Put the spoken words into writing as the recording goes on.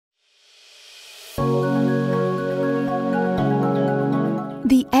The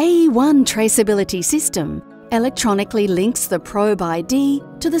AE1 Traceability System electronically links the probe ID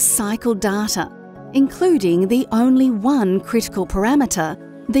to the cycle data, including the only one critical parameter,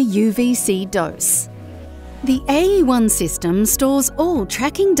 the UVC dose. The AE1 system stores all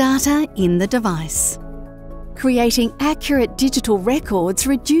tracking data in the device. Creating accurate digital records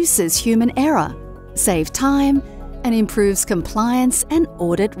reduces human error, saves time, and improves compliance and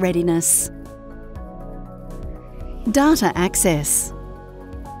audit readiness. Data access.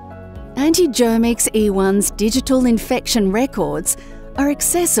 Antigermix E1's digital infection records are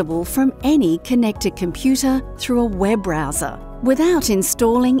accessible from any connected computer through a web browser without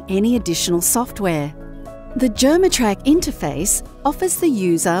installing any additional software. The Germitrac interface offers the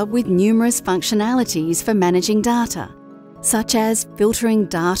user with numerous functionalities for managing data, such as filtering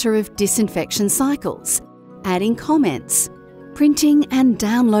data of disinfection cycles, adding comments, printing and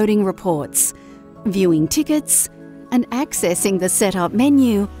downloading reports, viewing tickets, and accessing the setup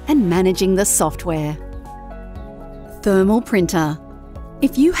menu and managing the software. Thermal printer.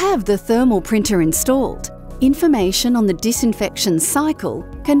 If you have the thermal printer installed, information on the disinfection cycle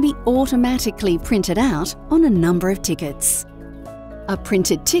can be automatically printed out on a number of tickets. A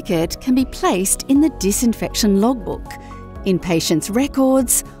printed ticket can be placed in the disinfection logbook, in patients'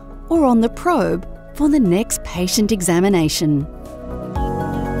 records, or on the probe for the next patient examination.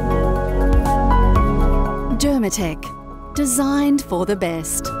 Germitrac, designed for the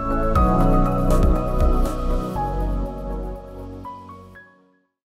best.